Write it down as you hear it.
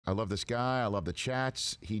I love this guy. I love the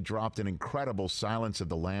chats. He dropped an incredible Silence of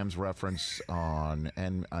the Lambs reference on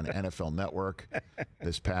NFL Network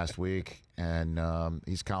this past week. And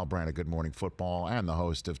he's Kyle Brandt of Good Morning Football and the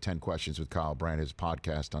host of 10 Questions with Kyle Brandt, his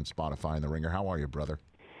podcast on Spotify and The Ringer. How are you, brother?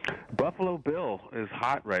 Buffalo Bill is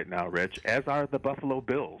hot right now, Rich, as are the Buffalo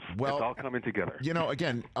Bills. Well, it's all coming together. You know,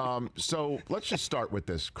 again, so let's just start with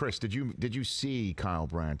this. Chris, did you see Kyle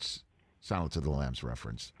Brandt's Silence of the Lambs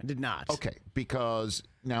reference? I did not. Okay, because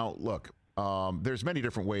now, look, there's many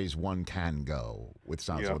different ways one can go with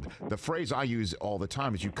Silence of the Lambs. The phrase I use all the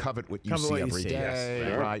time is you covet what you see every day,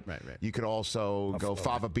 yes. right? Right. You could also go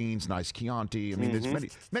fava beans, nice Chianti. I mean, there's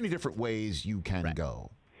many different ways you can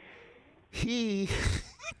go.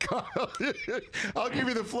 I'll give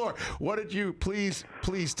you the floor. What did you please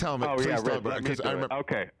tell me? Oh, please yeah, tell Rich, me, let me do it.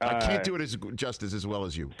 Okay. I can't do it as well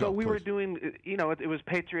as you. So Go, we please. were doing, it was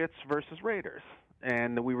Patriots versus Raiders.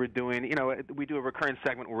 And we were doing, we do a recurring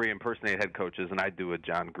segment where we impersonate head coaches, and I do a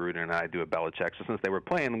John Gruden and I do a Belichick. So since they were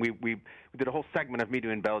playing, we did a whole segment of me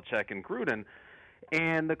doing Belichick and Gruden.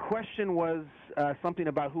 And the question was something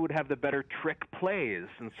about who would have the better trick plays.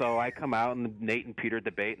 And so I come out, and Nate and Peter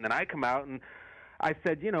debate, and then I come out and I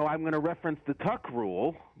said, I'm going to reference the Tuck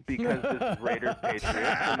rule because this is Raiders Patriots.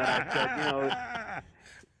 And then I said,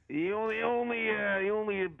 the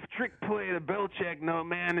only trick play that Belichick, no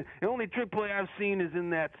man, the only trick play I've seen is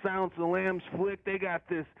in that Silence of the Lambs flick. They got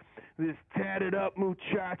this tatted up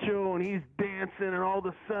muchacho, and he's dancing, and all of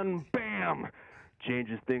a sudden, bam,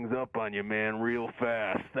 changes things up on you, man, real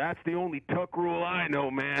fast. That's the only Tuck rule I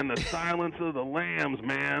know, man, the Silence of the Lambs,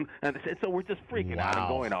 man. And so we're just freaking out and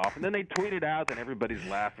going off. And then they tweeted out, and everybody's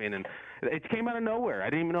laughing, and it came out of nowhere.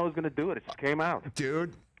 I didn't even know I was going to do it. It just came out.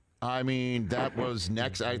 Dude, I mean, that was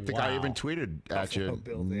next. I think I even tweeted at you,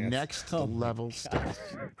 next level stuff.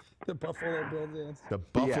 The Buffalo Bill dance. The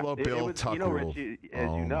Buffalo Bill Tuck rule. Rich,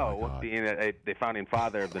 as you know, being the founding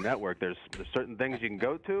father of the network, there's certain things you can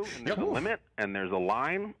go to, and there's a limit, and there's a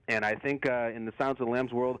line. And I think in the Sounds of the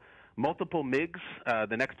Lambs world, multiple MIGs,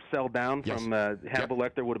 the next cell down from Hannibal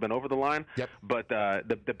Lecter would have been over the line. But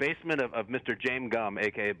the basement of Mr. James Gum,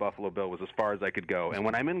 a.k.a. Buffalo Bill, was as far as I could go. And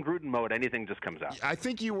when I'm in Gruden mode, anything just comes out. I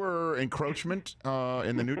think you were encroachment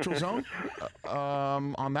in the neutral zone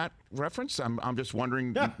on that reference. I'm just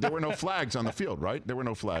wondering, there were no flags on the field, right? There were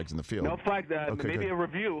no flags in the field. No flags. Maybe a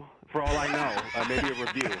review, for all I know. Maybe a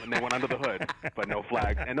review, and they went under the hood. But no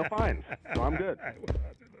flags and no fines. So I'm good.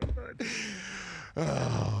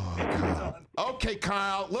 Oh, Kyle. Okay,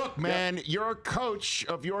 Kyle. Look, man, your coach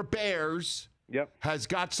of your Bears has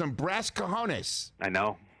got some brass cojones. I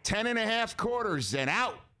know. 10.5 quarters and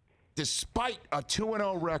out, despite a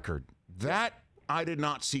 2-0 record. That I did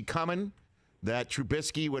not see coming. That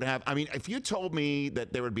Trubisky would have. I mean, if you told me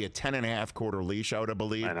that there would be a 10.5 quarter leash, I would have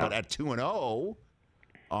believed. But at 2-0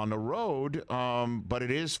 on the road, but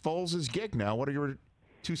it is Foles' gig now. What are your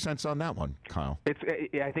 2 cents on that one, Kyle?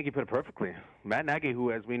 I think you put it perfectly. Matt Nagy,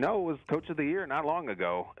 who, as we know, was Coach of the Year not long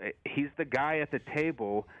ago, he's the guy at the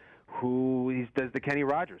table who does the Kenny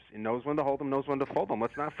Rogers. He knows when to hold him, knows when to fold him.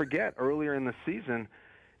 Let's not forget, earlier in the season,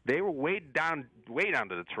 they were way down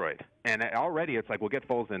to Detroit. And already it's like, we'll get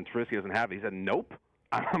Foles in. Trubisky doesn't have it. He said, nope.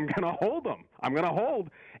 I'm going to hold him. I'm going to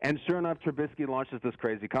hold. And sure enough, Trubisky launches this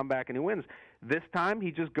crazy comeback, and he wins. This time,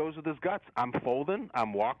 he just goes with his guts. I'm folding.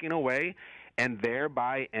 I'm walking away, and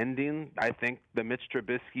thereby ending, I think, the Mitch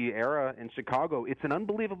Trubisky era in Chicago. It's an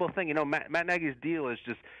unbelievable thing. Matt Nagy's deal is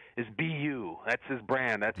be you. That's his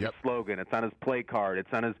brand. That's his slogan. It's on his play card. It's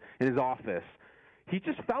in his office. He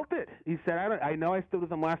just felt it. He said, I know I stood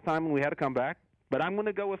with him last time when we had to come back, but I'm going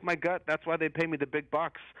to go with my gut. That's why they pay me the big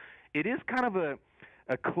bucks. It is kind of a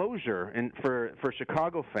closure for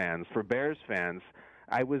Chicago fans, for Bears fans.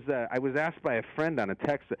 I was asked by a friend on a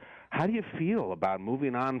text, how do you feel about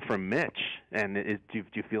moving on from Mitch? And do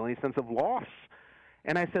you feel any sense of loss?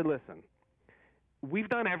 And I said, listen, we've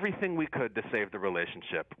done everything we could to save the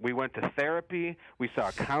relationship. We went to therapy. We saw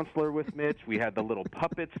a counselor with Mitch. We had the little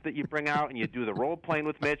puppets that you bring out, and you do the role-playing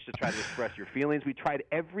with Mitch to try to express your feelings. We tried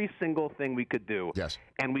every single thing we could do,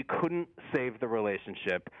 and we couldn't save the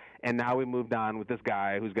relationship. And now we moved on with this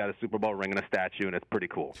guy who's got a Super Bowl ring and a statue, and it's pretty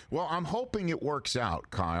cool. Well, I'm hoping it works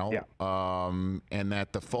out, Kyle, and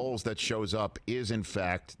that the Foles that shows up is, in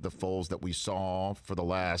fact, the Foles that we saw for the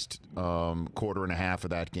last quarter and a half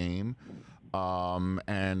of that game.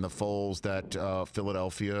 And the Foles that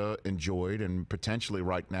Philadelphia enjoyed and potentially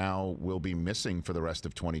right now will be missing for the rest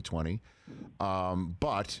of 2020.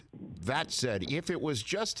 But that said, if it was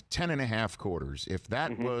just 10.5 quarters, if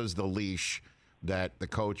that was the leash that the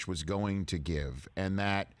coach was going to give, and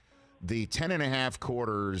that the 10.5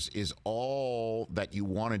 quarters is all that you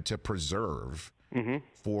wanted to preserve,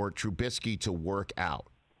 for Trubisky to work out,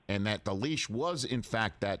 and that the leash was, in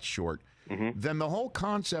fact, that short, then the whole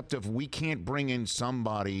concept of we can't bring in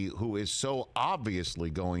somebody who is so obviously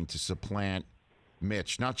going to supplant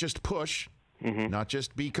Mitch, not just push, not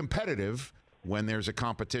just be competitive when there's a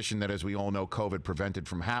competition that, as we all know, COVID prevented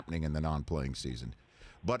from happening in the non-playing season.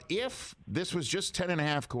 But if this was just 10 and a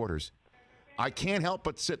half quarters, I can't help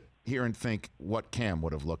but sit here and think what Cam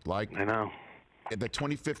would have looked like. I know. The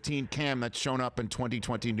 2015 Cam that's shown up in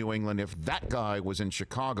 2020 New England, if that guy was in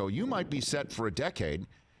Chicago, you might be set for a decade,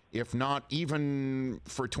 if not even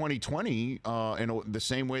for 2020, in the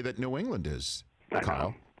same way that New England is,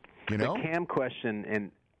 Kyle. You know? The Cam question,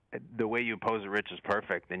 and the way you pose it, Rich, is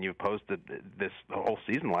perfect, and you've posed it this whole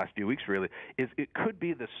season, the last few weeks, really, is it could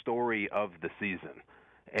be the story of the season.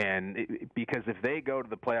 And because if they go to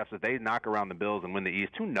the playoffs, if they knock around the Bills and win the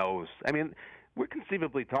East, who knows? I mean, we're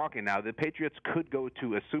conceivably talking now. The Patriots could go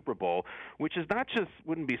to a Super Bowl, which is not just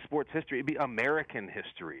wouldn't be sports history; it'd be American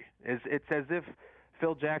history. It's as if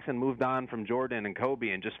Phil Jackson moved on from Jordan and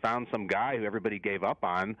Kobe and just found some guy who everybody gave up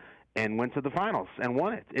on and went to the finals and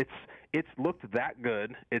won it. It's looked that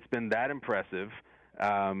good. It's been that impressive.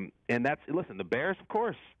 And that's, listen, the Bears, of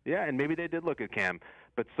course, yeah, and maybe they did look at Cam,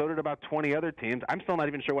 but so did about 20 other teams. I'm still not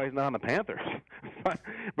even sure why he's not on the Panthers.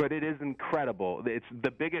 but it is incredible. It's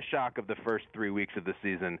the biggest shock of the first 3 weeks of the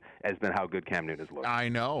season has been how good Cam Newton has looked. I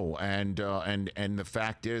know, and the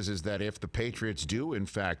fact is that if the Patriots do, in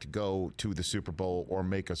fact, go to the Super Bowl or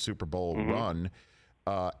make a Super Bowl run,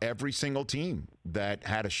 every single team that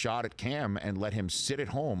had a shot at Cam and let him sit at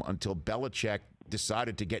home until Belichick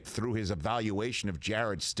decided to get through his evaluation of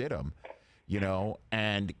Jarrett Stidham, you know,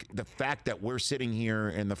 and the fact that we're sitting here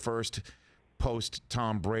in the first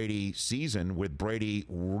post-Tom Brady season with Brady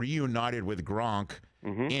reunited with Gronk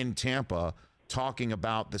in Tampa talking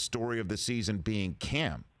about the story of the season being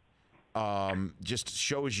Cam, just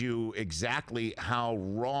shows you exactly how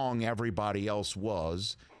wrong everybody else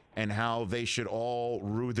was and how they should all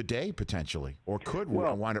rue the day potentially, or could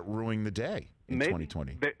wind up ruining the day in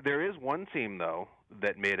 2020. There is one team, though,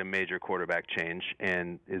 that made a major quarterback change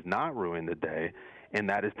and is not ruining the day, and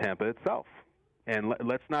that is Tampa itself. And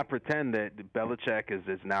let's not pretend that Belichick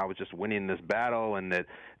is now just winning this battle and that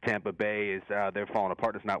Tampa Bay is they're falling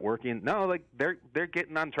apart. It's not working. No, like they're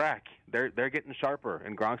getting on track. They're getting sharper,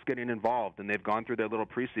 and Gronk's getting involved, and they've gone through their little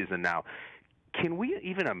preseason now. Can we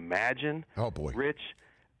even imagine, Rich,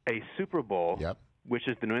 a Super Bowl, which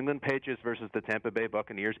is the New England Patriots versus the Tampa Bay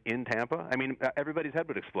Buccaneers in Tampa? I mean, everybody's head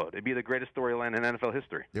would explode. It'd be the greatest storyline in NFL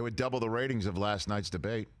history. It would double the ratings of last night's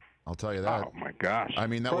debate. I'll tell you that. Oh my gosh! I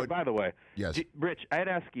mean, that would. By the way, yes, Rich, I'd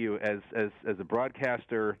ask you as a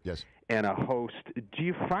broadcaster and a host, do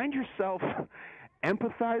you find yourself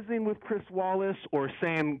empathizing with Chris Wallace, or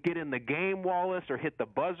saying, get in the game, Wallace, or hit the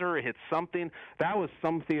buzzer, or hit something? That was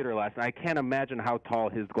some theater last night. I can't imagine how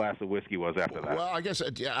tall his glass of whiskey was after that. Well, I guess,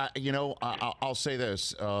 you know, I'll say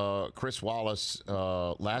this. Chris Wallace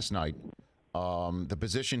last night, the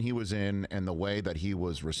position he was in and the way that he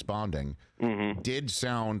was responding did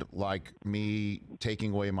sound like me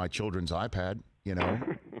taking away my children's iPad, you know.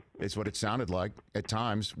 It's what it sounded like at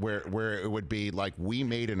times, where it would be like, we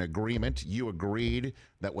made an agreement. You agreed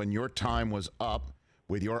that when your time was up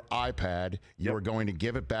with your iPad, you were going to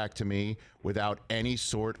give it back to me without any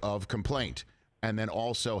sort of complaint. And then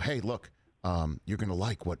also, hey, look, you're going to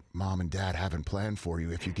like what Mom and Dad haven't planned for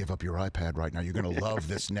you if you give up your iPad right now. You're going to love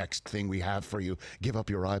this next thing we have for you. Give up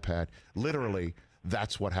your iPad. Literally,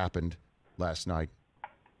 that's what happened last night.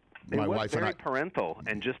 My wife very and I, parental,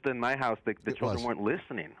 and just in my house, the children weren't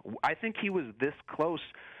listening. I think he was this close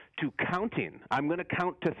to counting. I'm going to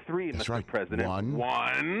count to three, that's Mr. right. President.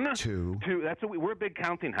 One, two. That's what we're a big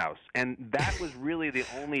counting house, and that was really the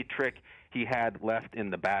only trick he had left in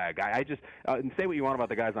the bag. I just and say what you want about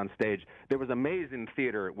the guys on stage. There was amazing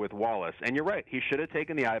theater with Wallace, and you're right. He should have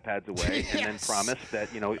taken the iPads away and then promised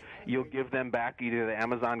that, you know, you'll give them back either the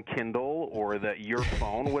Amazon Kindle or your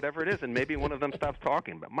phone, whatever it is, and maybe one of them stops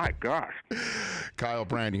talking. But my gosh, Kyle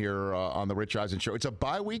Brandt here on the Rich Eisen Show. It's a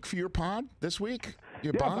bye week for your pod this week.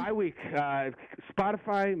 Bye week.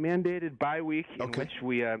 Spotify mandated bye week in which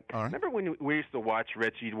we remember when we used to watch,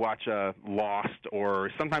 Rich, you'd watch Lost or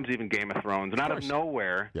sometimes even Game of Thrones, and out of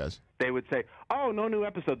nowhere they would say, oh, no new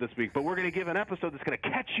episode this week, but we're going to give an episode that's going to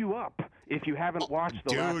catch you up if you haven't watched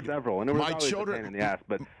the last several. And it was always a pain in the ass,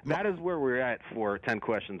 but that is where we're at for 10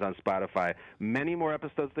 Questions on Spotify. Many more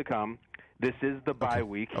episodes to come. This is the bye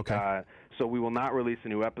week, so we will not release a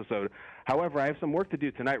new episode. However, I have some work to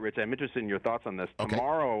do tonight, Rich. I'm interested in your thoughts on this.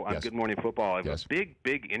 Tomorrow on Good Morning Football, I have a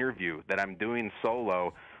big interview that I'm doing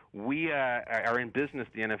solo we are in business,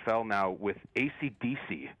 the NFL now, with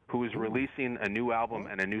AC/DC, who is releasing a new album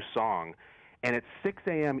and a new song. And at 6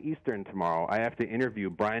 a.m. Eastern tomorrow, I have to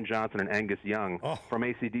interview Brian Johnson and Angus Young from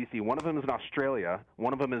AC/DC. One of them is in Australia,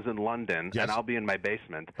 one of them is in London, and I'll be in my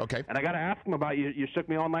basement. Okay. And I got to ask them about you shook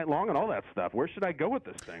me all night long and all that stuff. Where should I go with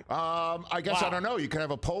this thing? I guess I don't know. You could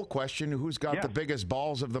have a poll question: who's got the biggest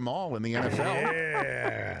balls of them all in the NFL?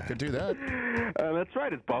 Yeah, could do that. That's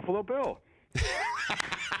right. It's Buffalo Bill.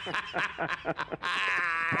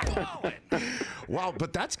 Wow,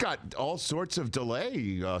 but that's got all sorts of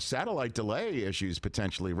delay, satellite delay issues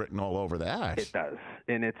potentially written all over that. It does,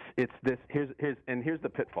 and it's this. Here's the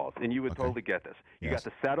pitfalls, and you would totally get this. You got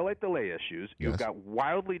the satellite delay issues. You've got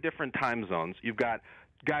wildly different time zones. You've got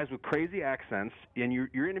guys with crazy accents, and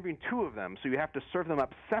you're interviewing two of them, so you have to serve them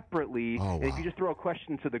up separately. Oh, wow. And if you just throw a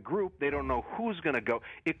question to the group, they don't know who's going to go.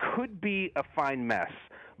 It could be a fine mess.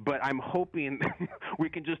 But I'm hoping we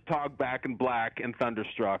can just talk Back in Black and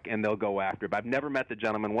Thunderstruck, and they'll go after it. But I've never met the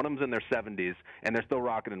gentleman. One of them's in their 70s, and they're still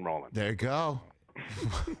rocking and rolling. There you go.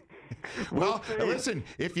 Well, listen,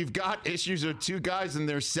 if you've got issues with two guys in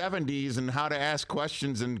their 70s and how to ask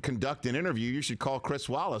questions and conduct an interview, you should call Chris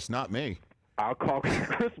Wallace, not me. I'll call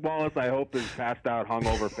Chris Wallace. I hope is passed out,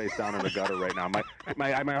 hungover, face down in the gutter right now.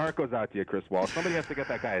 My heart goes out to you, Chris Wallace. Somebody has to get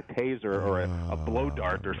that guy a taser or a blow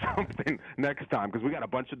dart or something next time, because we got a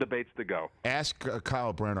bunch of debates to go. Ask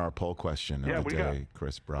Kyle Brandt our poll question of the day,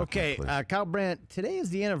 Chris Brown. Okay, Kyle Brandt, today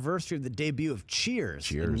is the anniversary of the debut of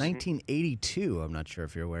Cheers. In 1982. I'm not sure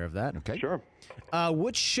if you're aware of that. Okay. Sure.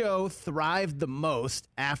 Which show thrived the most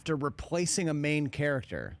after replacing a main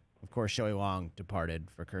character? Of course, Shelley Long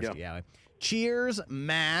departed for Kirstie Alley. Cheers,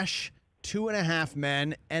 MASH, 2.5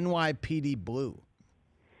 Men, NYPD Blue.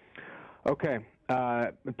 Okay.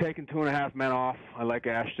 I'm taking 2.5 Men off. I like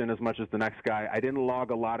Ashton as much as the next guy. I didn't log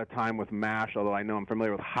a lot of time with MASH, although I know I'm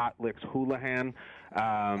familiar with Hot Licks Houlihan.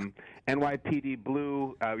 NYPD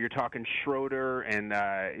Blue, you're talking Schroeder and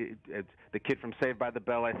the kid from Saved by the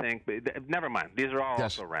Bell, I think. But never mind. These are all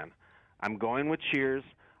also ran. I'm going with Cheers.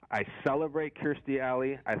 I celebrate Kirstie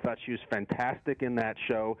Alley. I thought she was fantastic in that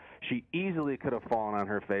show. She easily could have fallen on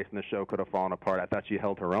her face, and the show could have fallen apart. I thought she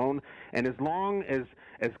held her own. And as long as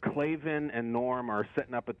Clavin and Norm are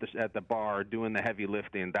sitting up at the bar doing the heavy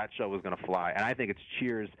lifting, that show was going to fly. And I think it's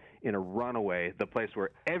Cheers in a runaway, the place where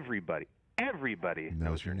everybody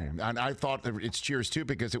knows your name. And I thought it's Cheers, too,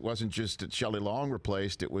 because it wasn't just Shelley Long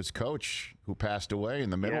replaced. It was Coach who passed away in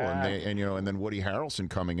the middle, and then Woody Harrelson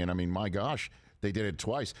coming in. I mean, my gosh. They did it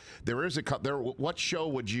twice. There is what show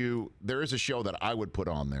would you? There is a show that I would put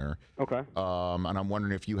on there. Okay. And I'm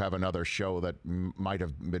wondering if you have another show that might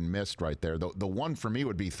have been missed right there. The one for me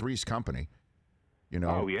would be Three's Company. You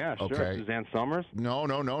know. Oh yeah, sure. Okay. Suzanne Summers. No.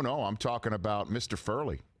 I'm talking about Mr.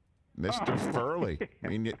 Furley. Mr. Furley. I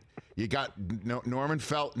mean, you got Norman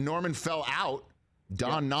fell out.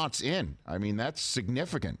 Don Knotts in. I mean, that's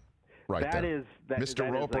significant. Right that there. Is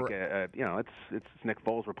Mr. Roper. Is like it's Nick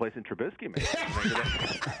Foles replacing Trubisky, man.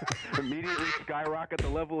 Immediately skyrocket the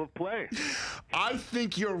level of play. I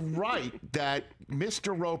think you're right that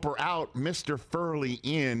Mr. Roper out, Mr. Furley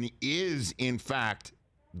in is in fact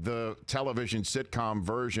the television sitcom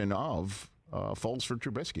version of Foles for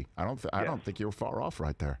Trubisky. I don't think you're far off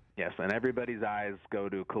right there. Yes, and everybody's eyes go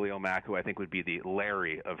to Khalil Mack, who I think would be the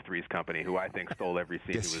Larry of Three's Company, who I think stole every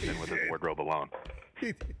scene he was in with his wardrobe alone.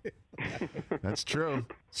 That's true.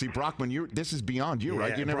 See, Brockman, this is beyond you,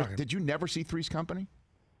 right? Did you never see Three's Company?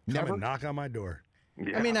 Never knock on my door.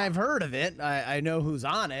 Yeah. I mean, I've heard of it. I know who's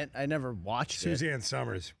on it. I never watched Suzanne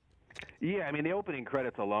Summers. Yeah, I mean, the opening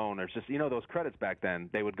credits alone are just, those credits back then,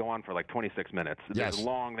 they would go on for like 26 minutes. Yes. They're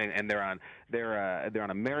long, and they're on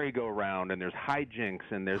a merry-go-round, and there's hijinks,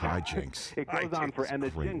 and there's hijinks. It goes on for, and the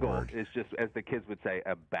jingle is just, as the kids would say,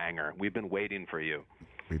 a banger. We've been waiting for you.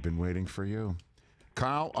 We've been waiting for you.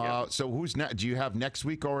 Kyle, so who's next? Do you have next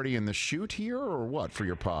week already in the shoot here, or what for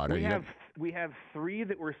your pod? We have 3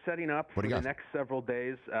 that we're setting up for the next several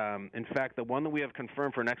days. In fact, the one that we have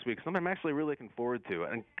confirmed for next week, something I'm actually really looking forward to,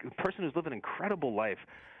 and a person who's lived an incredible life,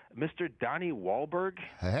 Mr. Donnie Wahlberg,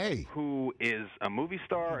 who is a movie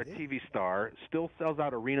star, a TV star, still sells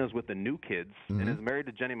out arenas with the New Kids, and is married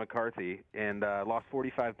to Jenny McCarthy, and lost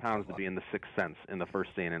 45 pounds to be in The Sixth Sense in the first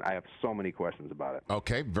scene, and I have so many questions about it.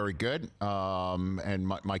 Okay, very good. And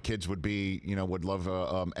my kids would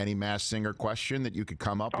love any Masked Singer question that you could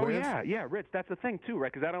come up with. Oh, yeah, Rich, that's the thing, too,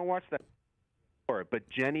 right, because I don't watch that, but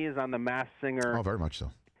Jenny is on The Masked Singer. Oh, very much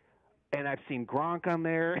so. And I've seen Gronk on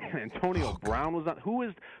there, and Antonio Brown was on.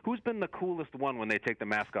 Who's been the coolest one when they take the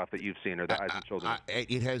mask off that you've seen, or the Eisen children?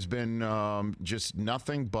 It has been just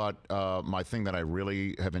nothing but my thing that I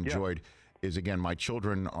really have enjoyed is, again, my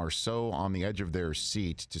children are so on the edge of their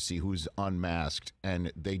seat to see who's unmasked,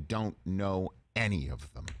 and they don't know any of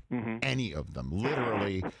them. Any of them.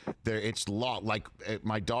 Literally, it's like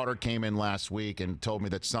my daughter came in last week and told me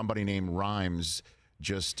that somebody named Rhymes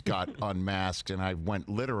just got unmasked, and I went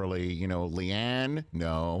literally, Leanne,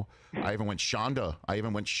 no. I even went Shonda.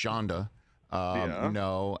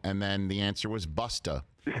 No, and then the answer was Busta.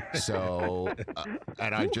 So,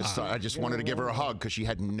 and I just wanted to give her a hug because she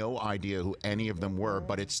had no idea who any of them were,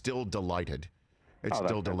 but it's still delighted. It's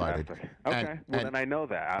still delighted. Okay, then I know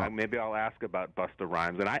that. Maybe I'll ask about Busta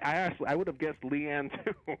Rhymes. And I would have guessed Leanne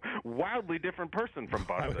too. Wildly different person from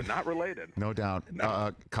Busta, not related. No doubt.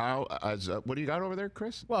 No. Kyle, what do you got over there,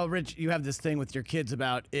 Chris? Well, Rich, you have this thing with your kids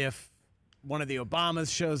about if one of the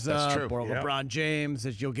Obamas shows up or LeBron James,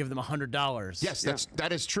 that you'll give them $100. Yes,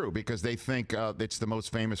 that is true, because they think it's the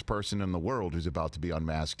most famous person in the world who's about to be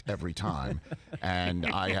unmasked every time. And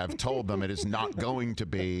I have told them it is not going to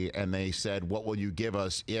be, and they said, what will you give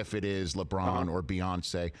us if it is LeBron or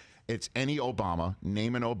Beyonce? It's any Obama.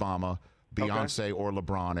 Name an Obama, Beyonce or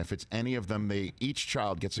LeBron. If it's any of them, each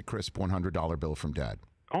child gets a crisp $100 bill from Dad.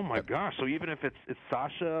 Oh, my gosh. So even if it's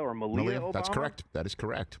Sasha or Malia Obama? That's correct. That is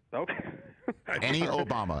correct. Okay. Any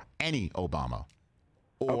Obama.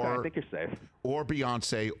 Or, I think you're safe. Or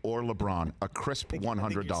Beyonce or LeBron, a crisp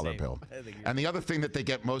 $100 bill. And the other thing that they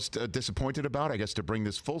get most disappointed about, I guess to bring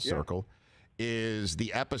this full circle, is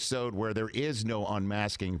the episode where there is no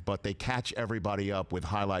unmasking, but they catch everybody up with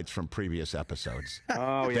highlights from previous episodes.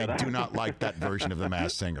 Oh, yeah. They do not like that version of The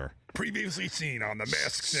Masked Singer. Previously seen on The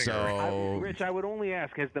Masked Singer. So, Rich, I would only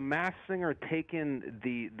ask, has The Masked Singer taken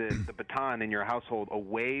the baton in your household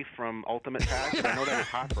away from Ultimate Tag? I know that was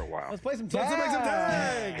hot for a while. Let's play some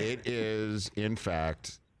tag. It is, in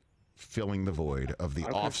fact, filling the void of the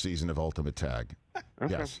off-season of Ultimate Tag.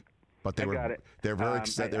 Okay. Yes. But they're very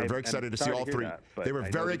excited. They're very excited to see all three. They were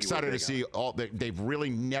very excited to see all. They've really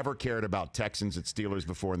never cared about Texans and Steelers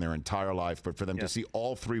before in their entire life, but for them to see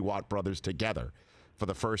all three Watt brothers together for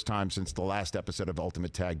the first time since the last episode of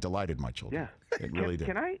Ultimate Tag delighted my children. Yeah, it really did.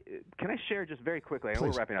 Can I share just very quickly? I know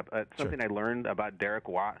we're wrapping up. Something I learned about Derek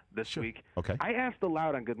Watt this week. Okay. I asked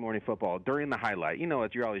aloud on Good Morning Football during the highlight.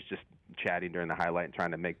 As you're always just chatting during the highlight and trying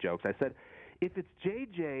to make jokes. I said, if it's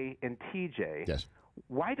JJ and TJ. Yes.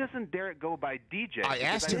 Why doesn't Derek go by DJ? I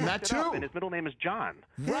asked him that too. And his middle name is John.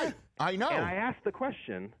 Right. I know. And I asked the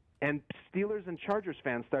question, and Steelers and Chargers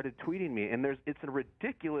fans started tweeting me, and it's a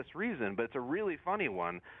ridiculous reason, but it's a really funny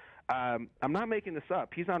one. I'm not making this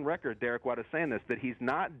up. He's on record, Derek Watt is saying this, that he's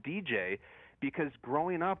not DJ because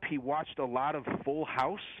growing up he watched a lot of Full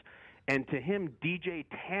House, and to him, DJ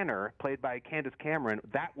Tanner, played by Candace Cameron,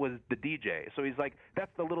 that was the DJ. So he's like,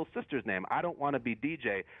 that's the little sister's name. I don't want to be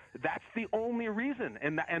DJ. That's the only reason,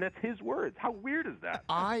 and it's his words. How weird is that?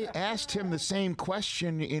 I asked him the same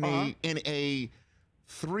question in a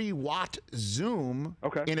 3-watt Zoom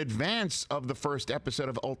in advance of the first episode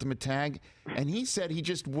of Ultimate Tag, and he said he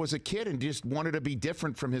just was a kid and just wanted to be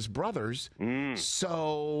different from his brothers.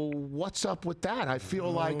 So what's up with that? I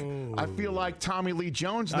feel like Tommy Lee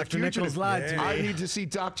Jones, Dr. the fugitive. Nichols lied to me. I need to see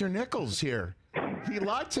Dr. Nichols here. He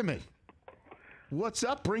lied to me. What's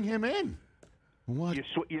up? Bring him in. What?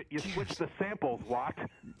 You switched the samples, Watt.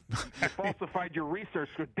 You falsified your research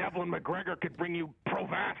so Devlin McGregor could bring you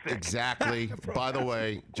Provasic. Exactly. By the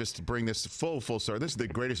way, just to bring this full story, this is the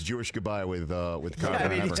greatest Jewish goodbye with Kyle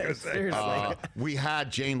ever. Seriously. We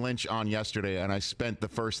had Jane Lynch on yesterday, and I spent the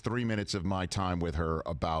first 3 minutes of my time with her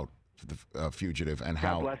about the fugitive and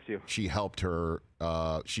how bless you. she helped her.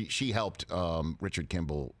 She helped Richard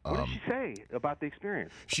Kimball. What did she say about the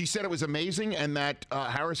experience? She said it was amazing, and that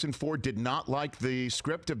Harrison Ford did not like the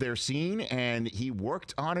script of their scene, and he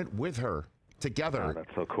worked on it with her together. Oh,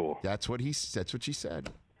 that's so cool. That's what she said,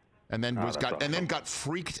 and then got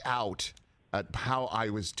freaked out at how I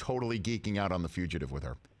was totally geeking out on The Fugitive with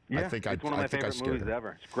her. Yeah, it's one of my favorite movies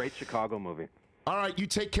ever. It's a great Chicago movie. All right, you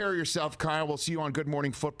take care of yourself, Kyle. We'll see you on Good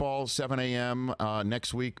Morning Football, 7 a.m.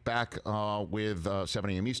 Next week, back with 7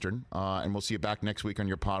 a.m. Eastern. And we'll see you back next week on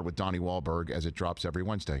your pod with Donnie Wahlberg as it drops every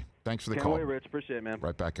Wednesday. Thanks for the call. Can't wait, Rich. Appreciate it, man.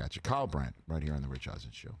 Right back at you. Kyle Brandt, right here on The Rich Eisen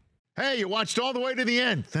Show. Hey, you watched all the way to the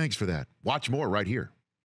end. Thanks for that. Watch more right here.